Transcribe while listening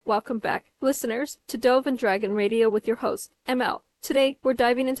Welcome back, listeners, to Dove and Dragon Radio with your host, ML. Today, we're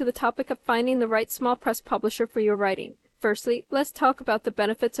diving into the topic of finding the right small press publisher for your writing. Firstly, let's talk about the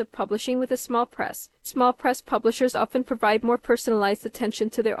benefits of publishing with a small press. Small press publishers often provide more personalized attention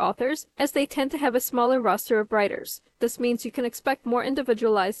to their authors, as they tend to have a smaller roster of writers. This means you can expect more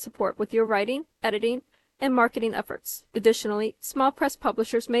individualized support with your writing, editing, and marketing efforts. Additionally, small press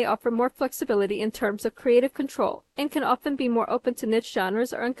publishers may offer more flexibility in terms of creative control and can often be more open to niche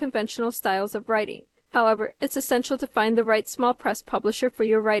genres or unconventional styles of writing. However, it's essential to find the right small press publisher for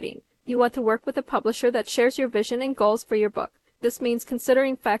your writing. You want to work with a publisher that shares your vision and goals for your book. This means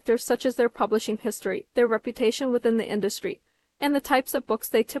considering factors such as their publishing history, their reputation within the industry, and the types of books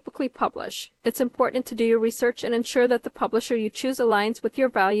they typically publish. It's important to do your research and ensure that the publisher you choose aligns with your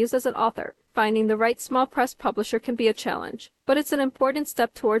values as an author. Finding the right small press publisher can be a challenge, but it's an important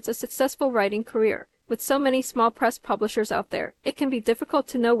step towards a successful writing career. With so many small press publishers out there, it can be difficult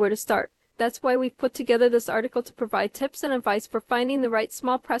to know where to start. That's why we've put together this article to provide tips and advice for finding the right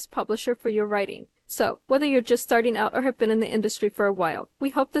small press publisher for your writing. So, whether you're just starting out or have been in the industry for a while, we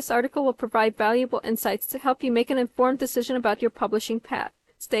hope this article will provide valuable insights to help you make an informed decision about your publishing path.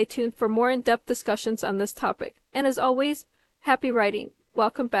 Stay tuned for more in-depth discussions on this topic. And as always, happy writing!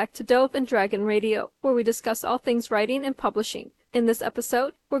 Welcome back to Dove and Dragon Radio, where we discuss all things writing and publishing. In this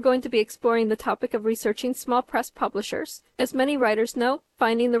episode, we're going to be exploring the topic of researching small press publishers. As many writers know,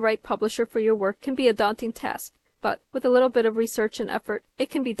 finding the right publisher for your work can be a daunting task, but with a little bit of research and effort, it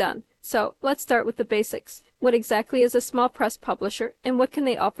can be done. So, let's start with the basics. What exactly is a small press publisher, and what can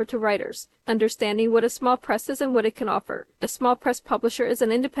they offer to writers? Understanding what a small press is and what it can offer. A small press publisher is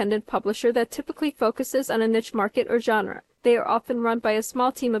an independent publisher that typically focuses on a niche market or genre. They are often run by a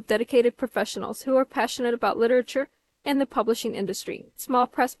small team of dedicated professionals who are passionate about literature and the publishing industry. Small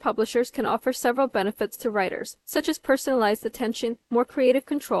press publishers can offer several benefits to writers, such as personalized attention, more creative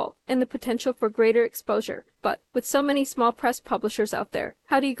control, and the potential for greater exposure. But with so many small press publishers out there,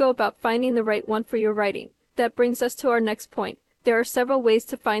 how do you go about finding the right one for your writing? That brings us to our next point. There are several ways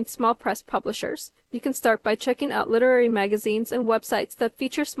to find small press publishers. You can start by checking out literary magazines and websites that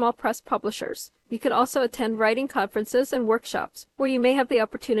feature small press publishers. You can also attend writing conferences and workshops, where you may have the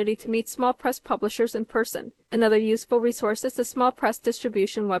opportunity to meet small press publishers in person. Another useful resource is the Small Press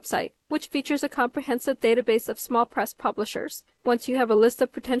Distribution website, which features a comprehensive database of small press publishers. Once you have a list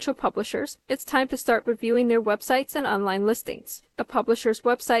of potential publishers, it's time to start reviewing their websites and online listings. A publisher's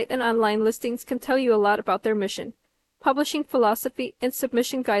website and online listings can tell you a lot about their mission, publishing philosophy, and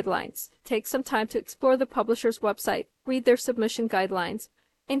submission guidelines. Take some time to explore the publisher's website, read their submission guidelines,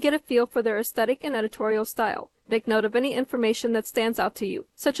 and get a feel for their aesthetic and editorial style. Make note of any information that stands out to you,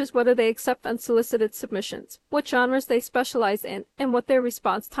 such as whether they accept unsolicited submissions, what genres they specialize in, and what their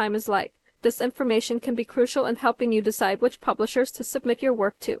response time is like. This information can be crucial in helping you decide which publishers to submit your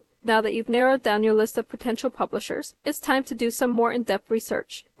work to. Now that you've narrowed down your list of potential publishers, it's time to do some more in-depth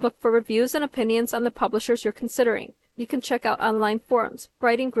research. Look for reviews and opinions on the publishers you're considering. You can check out online forums,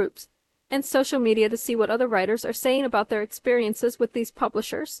 writing groups, and social media to see what other writers are saying about their experiences with these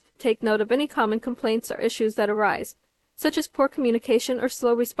publishers. Take note of any common complaints or issues that arise, such as poor communication or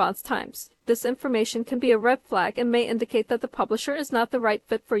slow response times. This information can be a red flag and may indicate that the publisher is not the right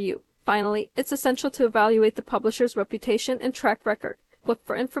fit for you. Finally, it's essential to evaluate the publisher's reputation and track record. Look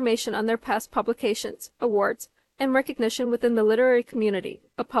for information on their past publications, awards, and recognition within the literary community.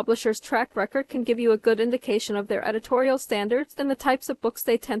 A publisher's track record can give you a good indication of their editorial standards and the types of books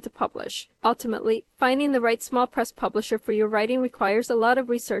they tend to publish. Ultimately, finding the right small press publisher for your writing requires a lot of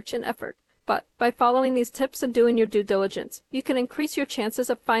research and effort. But by following these tips and doing your due diligence, you can increase your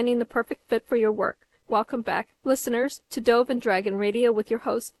chances of finding the perfect fit for your work. Welcome back, listeners, to Dove and Dragon Radio with your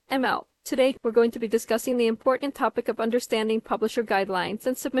host, ML. Today, we're going to be discussing the important topic of understanding publisher guidelines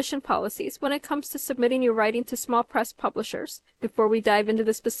and submission policies when it comes to submitting your writing to small press publishers. Before we dive into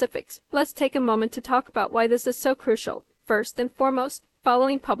the specifics, let's take a moment to talk about why this is so crucial. First and foremost,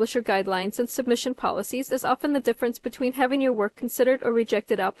 following publisher guidelines and submission policies is often the difference between having your work considered or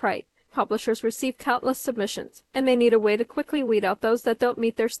rejected outright. Publishers receive countless submissions, and they need a way to quickly weed out those that don't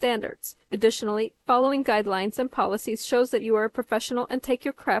meet their standards. Additionally, following guidelines and policies shows that you are a professional and take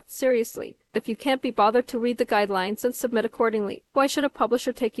your craft seriously. If you can't be bothered to read the guidelines and submit accordingly, why should a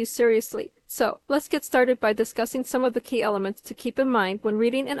publisher take you seriously? So, let's get started by discussing some of the key elements to keep in mind when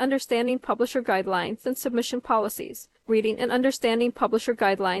reading and understanding publisher guidelines and submission policies. Reading and understanding publisher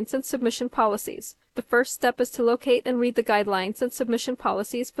guidelines and submission policies. The first step is to locate and read the guidelines and submission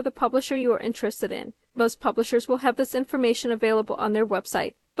policies for the publisher you are interested in. Most publishers will have this information available on their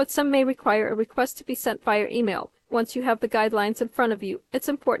website, but some may require a request to be sent via email. Once you have the guidelines in front of you, it's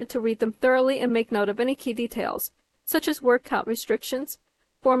important to read them thoroughly and make note of any key details, such as word count restrictions,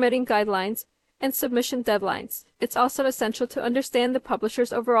 formatting guidelines, and submission deadlines. It's also essential to understand the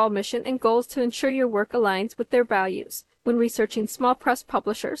publisher's overall mission and goals to ensure your work aligns with their values. When researching small press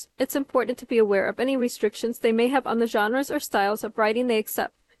publishers, it's important to be aware of any restrictions they may have on the genres or styles of writing they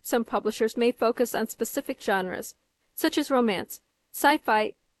accept. Some publishers may focus on specific genres, such as romance,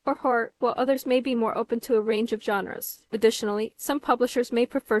 sci-fi, or horror, while others may be more open to a range of genres. Additionally, some publishers may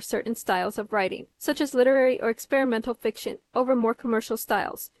prefer certain styles of writing, such as literary or experimental fiction, over more commercial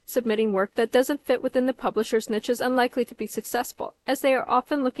styles. Submitting work that doesn't fit within the publisher's niche is unlikely to be successful, as they are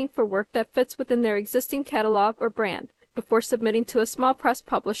often looking for work that fits within their existing catalog or brand. Before submitting to a small press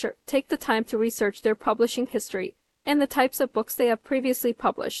publisher, take the time to research their publishing history and the types of books they have previously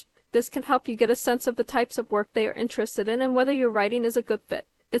published. This can help you get a sense of the types of work they are interested in and whether your writing is a good fit.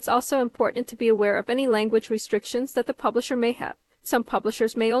 It's also important to be aware of any language restrictions that the publisher may have. Some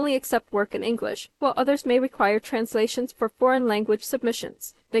publishers may only accept work in English, while others may require translations for foreign language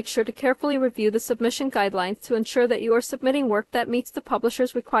submissions. Make sure to carefully review the submission guidelines to ensure that you are submitting work that meets the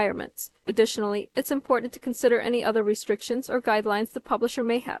publisher's requirements. Additionally, it's important to consider any other restrictions or guidelines the publisher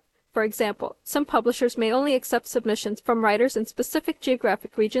may have. For example, some publishers may only accept submissions from writers in specific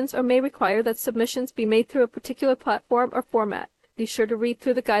geographic regions or may require that submissions be made through a particular platform or format. Be sure to read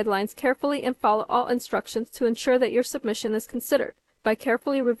through the guidelines carefully and follow all instructions to ensure that your submission is considered. By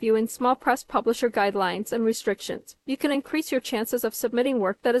carefully reviewing small press publisher guidelines and restrictions, you can increase your chances of submitting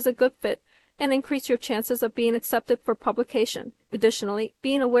work that is a good fit and increase your chances of being accepted for publication. Additionally,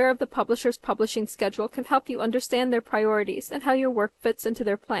 being aware of the publisher's publishing schedule can help you understand their priorities and how your work fits into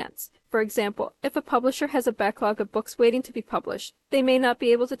their plans. For example, if a publisher has a backlog of books waiting to be published, they may not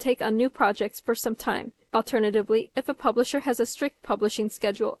be able to take on new projects for some time. Alternatively, if a publisher has a strict publishing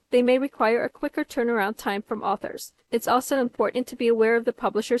schedule, they may require a quicker turnaround time from authors. It's also important to be aware of the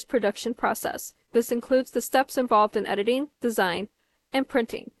publisher's production process. This includes the steps involved in editing, design, and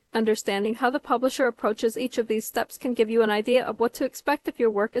printing. Understanding how the publisher approaches each of these steps can give you an idea of what to expect if your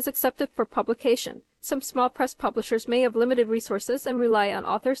work is accepted for publication. Some small press publishers may have limited resources and rely on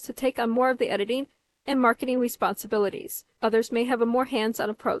authors to take on more of the editing and marketing responsibilities. Others may have a more hands-on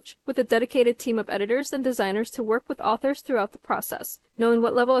approach, with a dedicated team of editors and designers to work with authors throughout the process. Knowing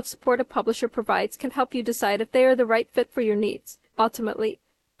what level of support a publisher provides can help you decide if they are the right fit for your needs. Ultimately,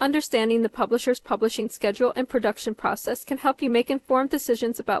 understanding the publisher's publishing schedule and production process can help you make informed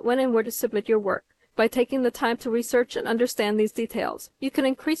decisions about when and where to submit your work. By taking the time to research and understand these details, you can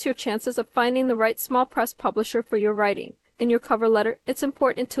increase your chances of finding the right small press publisher for your writing. In your cover letter, it's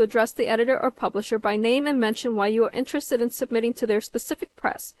important to address the editor or publisher by name and mention why you are interested in submitting to their specific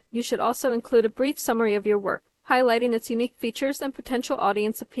press. You should also include a brief summary of your work, highlighting its unique features and potential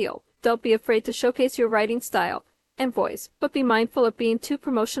audience appeal. Don't be afraid to showcase your writing style and voice, but be mindful of being too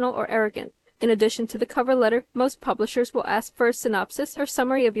promotional or arrogant. In addition to the cover letter, most publishers will ask for a synopsis or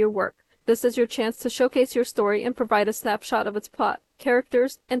summary of your work. This is your chance to showcase your story and provide a snapshot of its plot,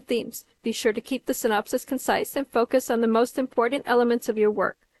 characters, and themes. Be sure to keep the synopsis concise and focus on the most important elements of your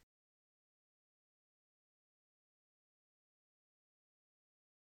work.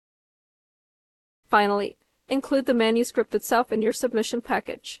 Finally, include the manuscript itself in your submission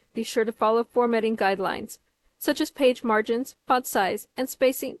package. Be sure to follow formatting guidelines, such as page margins, font size, and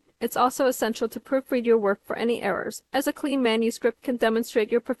spacing. It's also essential to proofread your work for any errors, as a clean manuscript can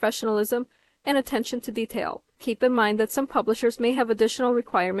demonstrate your professionalism and attention to detail. Keep in mind that some publishers may have additional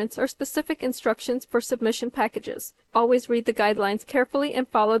requirements or specific instructions for submission packages. Always read the guidelines carefully and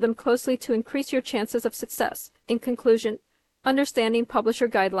follow them closely to increase your chances of success. In conclusion, understanding publisher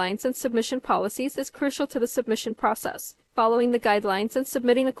guidelines and submission policies is crucial to the submission process. Following the guidelines and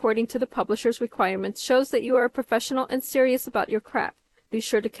submitting according to the publisher's requirements shows that you are a professional and serious about your craft. Be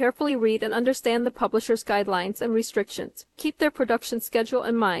sure to carefully read and understand the publisher's guidelines and restrictions. Keep their production schedule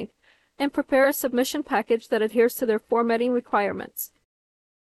in mind, and prepare a submission package that adheres to their formatting requirements.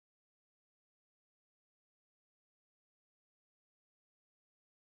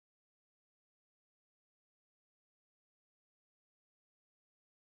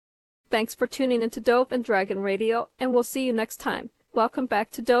 Thanks for tuning into Dove and Dragon Radio, and we'll see you next time. Welcome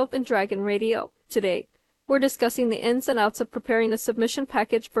back to Dove and Dragon Radio. Today, we're discussing the ins and outs of preparing a submission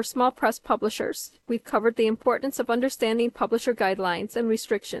package for small press publishers. We've covered the importance of understanding publisher guidelines and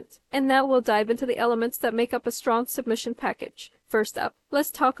restrictions, and now we'll dive into the elements that make up a strong submission package. First up,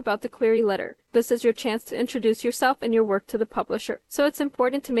 let's talk about the query letter. This is your chance to introduce yourself and your work to the publisher, so it's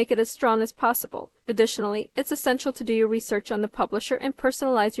important to make it as strong as possible. Additionally, it's essential to do your research on the publisher and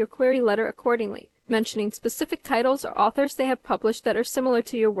personalize your query letter accordingly. Mentioning specific titles or authors they have published that are similar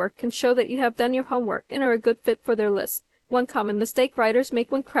to your work can show that you have done your homework and are a good fit for their list. One common mistake writers make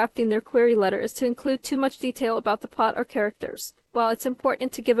when crafting their query letter is to include too much detail about the plot or characters. While it's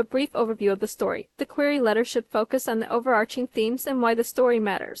important to give a brief overview of the story, the query letter should focus on the overarching themes and why the story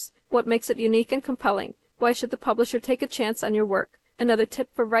matters. What makes it unique and compelling? Why should the publisher take a chance on your work? Another tip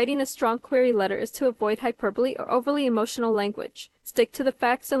for writing a strong query letter is to avoid hyperbole or overly emotional language. Stick to the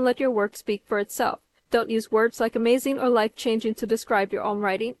facts and let your work speak for itself. Don't use words like amazing or life-changing to describe your own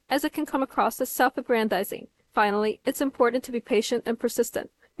writing, as it can come across as self-aggrandizing. Finally, it's important to be patient and persistent.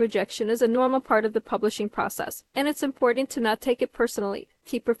 Rejection is a normal part of the publishing process, and it's important to not take it personally.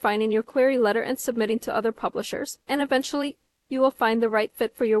 Keep refining your query letter and submitting to other publishers, and eventually, you will find the right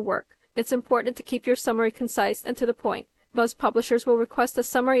fit for your work. It's important to keep your summary concise and to the point. Most publishers will request a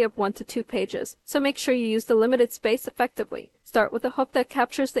summary of 1 to 2 pages, so make sure you use the limited space effectively. Start with a hook that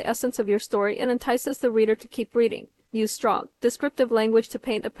captures the essence of your story and entices the reader to keep reading. Use strong, descriptive language to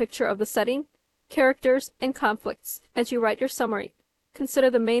paint a picture of the setting, characters, and conflicts. As you write your summary, consider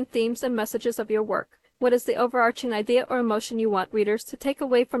the main themes and messages of your work. What is the overarching idea or emotion you want readers to take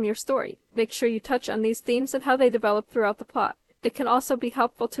away from your story? Make sure you touch on these themes and how they develop throughout the plot. It can also be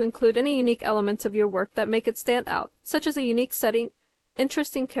helpful to include any unique elements of your work that make it stand out, such as a unique setting,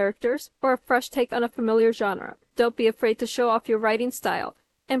 interesting characters, or a fresh take on a familiar genre. Don't be afraid to show off your writing style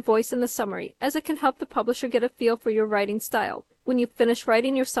and voice in the summary, as it can help the publisher get a feel for your writing style. When you finish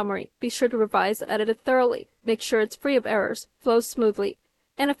writing your summary, be sure to revise and edit it thoroughly. Make sure it's free of errors, flows smoothly,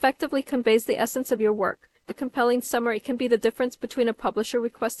 and effectively conveys the essence of your work. A compelling summary can be the difference between a publisher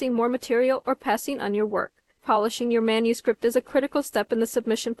requesting more material or passing on your work. Polishing your manuscript is a critical step in the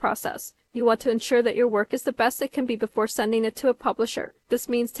submission process. You want to ensure that your work is the best it can be before sending it to a publisher. This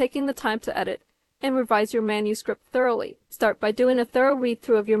means taking the time to edit and revise your manuscript thoroughly. Start by doing a thorough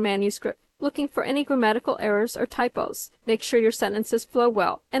read-through of your manuscript, looking for any grammatical errors or typos. Make sure your sentences flow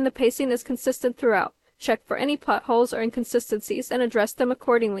well and the pacing is consistent throughout. Check for any plot holes or inconsistencies and address them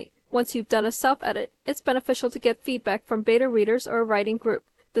accordingly. Once you've done a self-edit, it's beneficial to get feedback from beta readers or a writing group.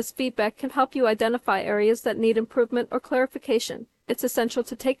 This feedback can help you identify areas that need improvement or clarification. It's essential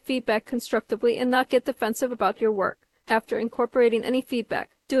to take feedback constructively and not get defensive about your work. After incorporating any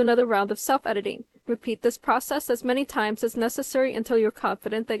feedback, do another round of self-editing. Repeat this process as many times as necessary until you're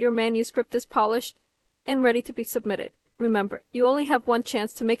confident that your manuscript is polished and ready to be submitted. Remember, you only have one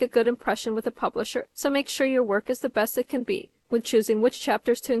chance to make a good impression with a publisher, so make sure your work is the best it can be. When choosing which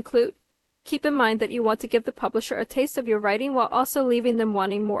chapters to include, keep in mind that you want to give the publisher a taste of your writing while also leaving them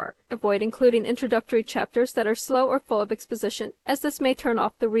wanting more. Avoid including introductory chapters that are slow or full of exposition, as this may turn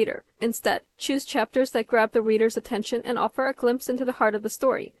off the reader. Instead, choose chapters that grab the reader's attention and offer a glimpse into the heart of the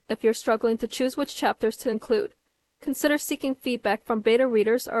story. If you're struggling to choose which chapters to include, consider seeking feedback from beta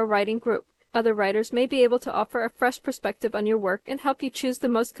readers or a writing group. Other writers may be able to offer a fresh perspective on your work and help you choose the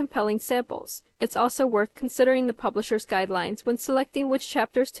most compelling samples. It's also worth considering the publisher's guidelines when selecting which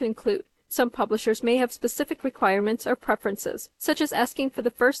chapters to include. Some publishers may have specific requirements or preferences, such as asking for the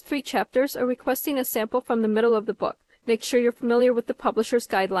first 3 chapters or requesting a sample from the middle of the book. Make sure you're familiar with the publisher's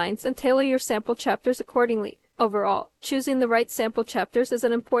guidelines and tailor your sample chapters accordingly. Overall, choosing the right sample chapters is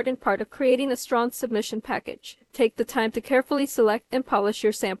an important part of creating a strong submission package. Take the time to carefully select and polish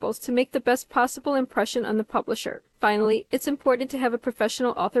your samples to make the best possible impression on the publisher. Finally, it's important to have a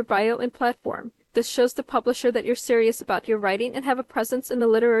professional author bio and platform. This shows the publisher that you're serious about your writing and have a presence in the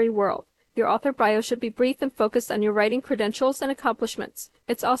literary world. Your author bio should be brief and focused on your writing credentials and accomplishments.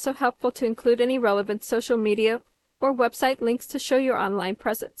 It's also helpful to include any relevant social media or website links to show your online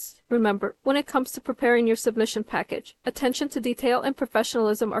presence. Remember, when it comes to preparing your submission package, attention to detail and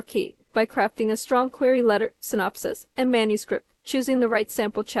professionalism are key. By crafting a strong query letter, synopsis, and manuscript, choosing the right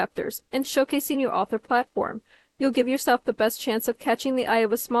sample chapters, and showcasing your author platform, you'll give yourself the best chance of catching the eye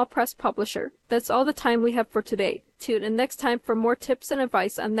of a small press publisher. That's all the time we have for today. Tune in next time for more tips and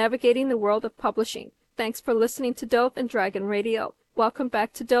advice on navigating the world of publishing. Thanks for listening to Dove and Dragon Radio. Welcome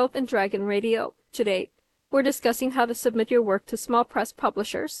back to Dove and Dragon Radio. Today, we're discussing how to submit your work to small press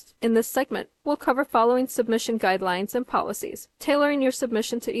publishers. In this segment, we'll cover following submission guidelines and policies: tailoring your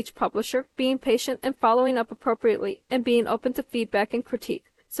submission to each publisher, being patient and following up appropriately, and being open to feedback and critique.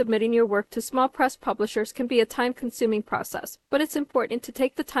 Submitting your work to small press publishers can be a time-consuming process, but it's important to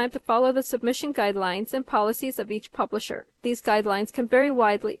take the time to follow the submission guidelines and policies of each publisher. These guidelines can vary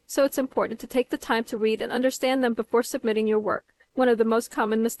widely, so it's important to take the time to read and understand them before submitting your work. One of the most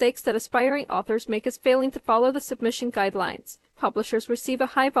common mistakes that aspiring authors make is failing to follow the submission guidelines. Publishers receive a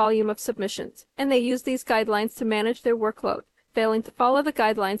high volume of submissions, and they use these guidelines to manage their workload. Failing to follow the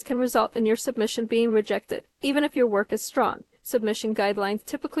guidelines can result in your submission being rejected, even if your work is strong. Submission guidelines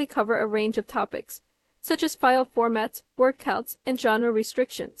typically cover a range of topics, such as file formats, word counts, and genre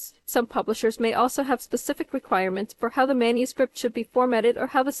restrictions. Some publishers may also have specific requirements for how the manuscript should be formatted or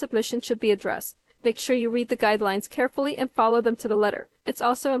how the submission should be addressed. Make sure you read the guidelines carefully and follow them to the letter. It's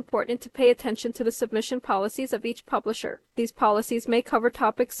also important to pay attention to the submission policies of each publisher. These policies may cover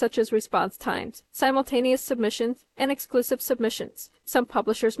topics such as response times, simultaneous submissions, and exclusive submissions. Some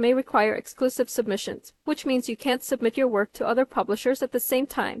publishers may require exclusive submissions, which means you can't submit your work to other publishers at the same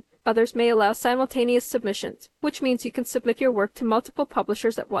time. Others may allow simultaneous submissions, which means you can submit your work to multiple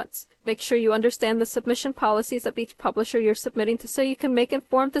publishers at once. Make sure you understand the submission policies of each publisher you're submitting to so you can make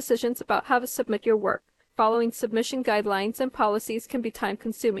informed decisions about how to submit your work. Following submission guidelines and policies can be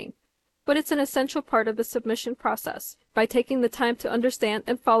time-consuming, but it's an essential part of the submission process. By taking the time to understand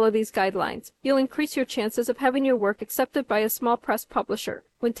and follow these guidelines, you'll increase your chances of having your work accepted by a small press publisher.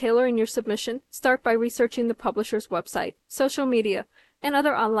 When tailoring your submission, start by researching the publisher's website, social media, and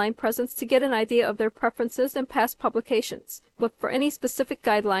other online presence to get an idea of their preferences and past publications. Look for any specific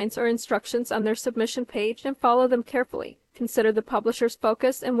guidelines or instructions on their submission page and follow them carefully. Consider the publisher's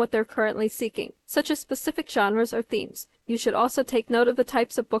focus and what they're currently seeking, such as specific genres or themes. You should also take note of the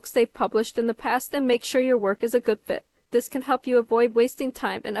types of books they've published in the past and make sure your work is a good fit. This can help you avoid wasting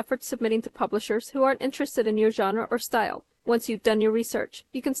time and effort submitting to publishers who aren't interested in your genre or style. Once you've done your research,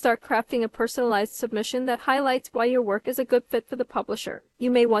 you can start crafting a personalized submission that highlights why your work is a good fit for the publisher.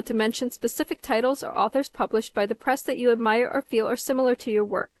 You may want to mention specific titles or authors published by the press that you admire or feel are similar to your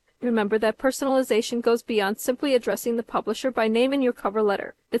work. Remember that personalization goes beyond simply addressing the publisher by name in your cover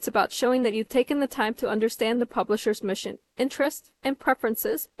letter. It's about showing that you've taken the time to understand the publisher's mission, interests, and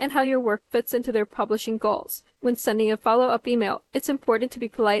preferences, and how your work fits into their publishing goals. When sending a follow-up email, it's important to be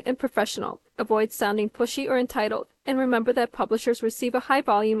polite and professional. Avoid sounding pushy or entitled, and remember that publishers receive a high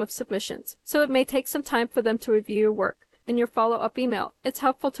volume of submissions, so it may take some time for them to review your work. In your follow-up email, it's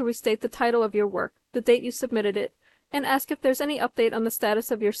helpful to restate the title of your work, the date you submitted it, and ask if there's any update on the status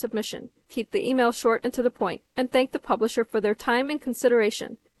of your submission. Keep the email short and to the point, and thank the publisher for their time and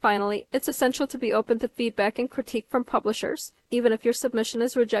consideration. Finally, it's essential to be open to feedback and critique from publishers. Even if your submission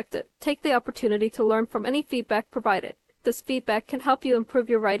is rejected, take the opportunity to learn from any feedback provided. This feedback can help you improve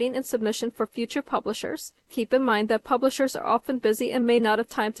your writing and submission for future publishers. Keep in mind that publishers are often busy and may not have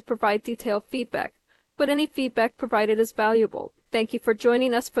time to provide detailed feedback, but any feedback provided is valuable. Thank you for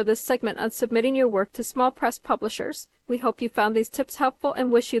joining us for this segment on submitting your work to small press publishers. We hope you found these tips helpful and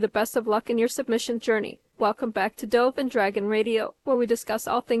wish you the best of luck in your submission journey. Welcome back to Dove and Dragon Radio, where we discuss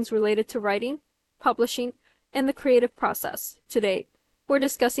all things related to writing, publishing, and the creative process. Today, we're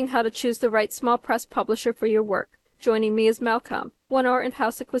discussing how to choose the right small press publisher for your work. Joining me is Malcolm, one of our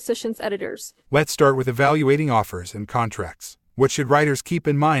in-house acquisitions editors. Let's start with evaluating offers and contracts. What should writers keep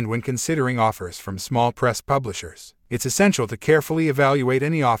in mind when considering offers from small press publishers? It's essential to carefully evaluate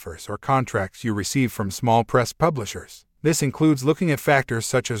any offers or contracts you receive from small press publishers. This includes looking at factors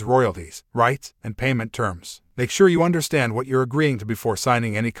such as royalties, rights, and payment terms. Make sure you understand what you're agreeing to before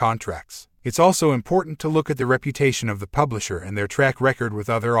signing any contracts. It's also important to look at the reputation of the publisher and their track record with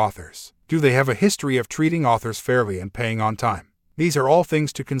other authors. Do they have a history of treating authors fairly and paying on time? These are all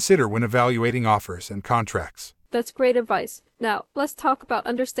things to consider when evaluating offers and contracts. That's great advice. Now, let's talk about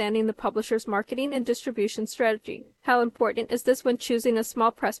understanding the publisher's marketing and distribution strategy. How important is this when choosing a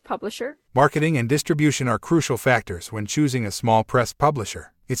small press publisher? Marketing and distribution are crucial factors when choosing a small press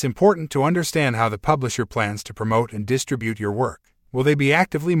publisher. It's important to understand how the publisher plans to promote and distribute your work. Will they be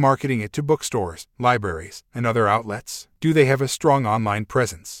actively marketing it to bookstores, libraries, and other outlets? Do they have a strong online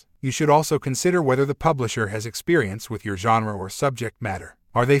presence? You should also consider whether the publisher has experience with your genre or subject matter.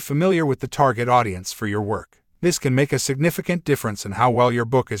 Are they familiar with the target audience for your work? This can make a significant difference in how well your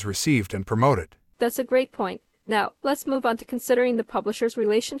book is received and promoted. That's a great point. Now, let's move on to considering the publisher's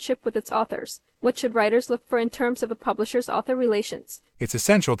relationship with its authors. What should writers look for in terms of a publisher's author relations? It's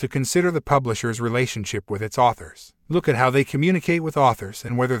essential to consider the publisher's relationship with its authors. Look at how they communicate with authors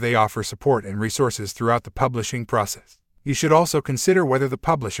and whether they offer support and resources throughout the publishing process. You should also consider whether the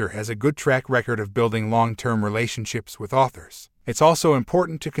publisher has a good track record of building long-term relationships with authors. It's also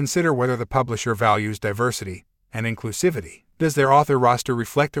important to consider whether the publisher values diversity and inclusivity. Does their author roster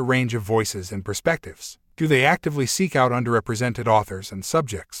reflect a range of voices and perspectives? Do they actively seek out underrepresented authors and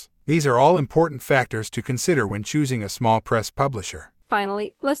subjects? These are all important factors to consider when choosing a small press publisher.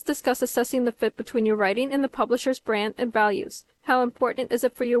 Finally, let's discuss assessing the fit between your writing and the publisher's brand and values. How important is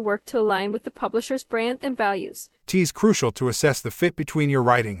it for your work to align with the publisher's brand and values? It is crucial to assess the fit between your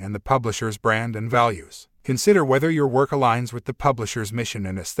writing and the publisher's brand and values. Consider whether your work aligns with the publisher's mission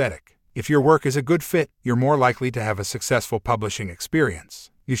and aesthetic. If your work is a good fit, you're more likely to have a successful publishing experience.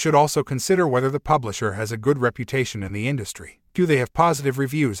 You should also consider whether the publisher has a good reputation in the industry. Do they have positive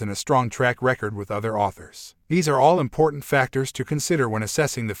reviews and a strong track record with other authors? These are all important factors to consider when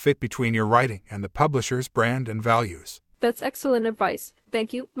assessing the fit between your writing and the publisher's brand and values. That's excellent advice.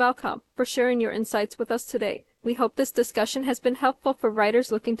 Thank you, Malcolm, for sharing your insights with us today. We hope this discussion has been helpful for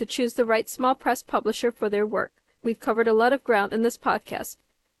writers looking to choose the right small press publisher for their work. We've covered a lot of ground in this podcast,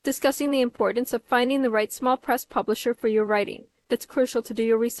 discussing the importance of finding the right small press publisher for your writing. It's crucial to do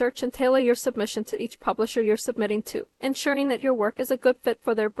your research and tailor your submission to each publisher you're submitting to, ensuring that your work is a good fit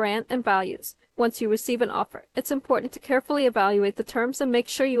for their brand and values. Once you receive an offer, it's important to carefully evaluate the terms and make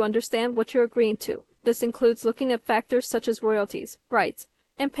sure you understand what you're agreeing to. This includes looking at factors such as royalties, rights,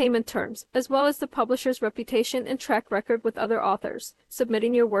 and payment terms, as well as the publisher's reputation and track record with other authors.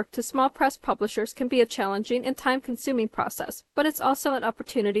 Submitting your work to small press publishers can be a challenging and time-consuming process, but it's also an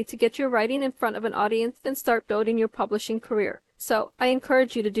opportunity to get your writing in front of an audience and start building your publishing career. So, I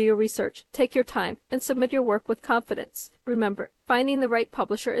encourage you to do your research, take your time, and submit your work with confidence. Remember, finding the right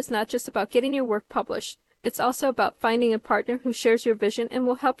publisher is not just about getting your work published. It's also about finding a partner who shares your vision and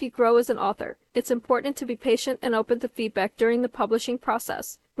will help you grow as an author. It's important to be patient and open to feedback during the publishing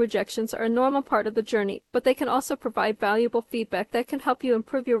process. Rejections are a normal part of the journey, but they can also provide valuable feedback that can help you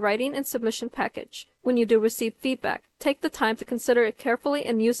improve your writing and submission package. When you do receive feedback, take the time to consider it carefully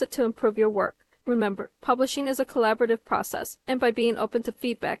and use it to improve your work. Remember, publishing is a collaborative process, and by being open to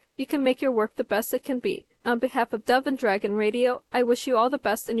feedback, you can make your work the best it can be. On behalf of Dove and Dragon Radio, I wish you all the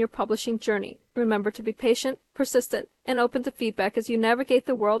best in your publishing journey. Remember to be patient, persistent, and open to feedback as you navigate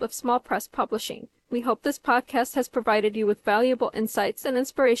the world of small press publishing. We hope this podcast has provided you with valuable insights and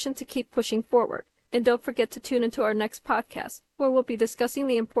inspiration to keep pushing forward. And don't forget to tune into our next podcast, where we'll be discussing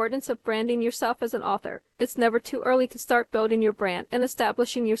the importance of branding yourself as an author. It's never too early to start building your brand and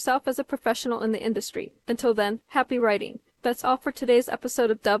establishing yourself as a professional in the industry. Until then, happy writing. That's all for today's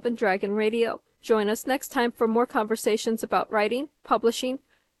episode of Dove and Dragon Radio. Join us next time for more conversations about writing, publishing,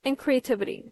 and creativity.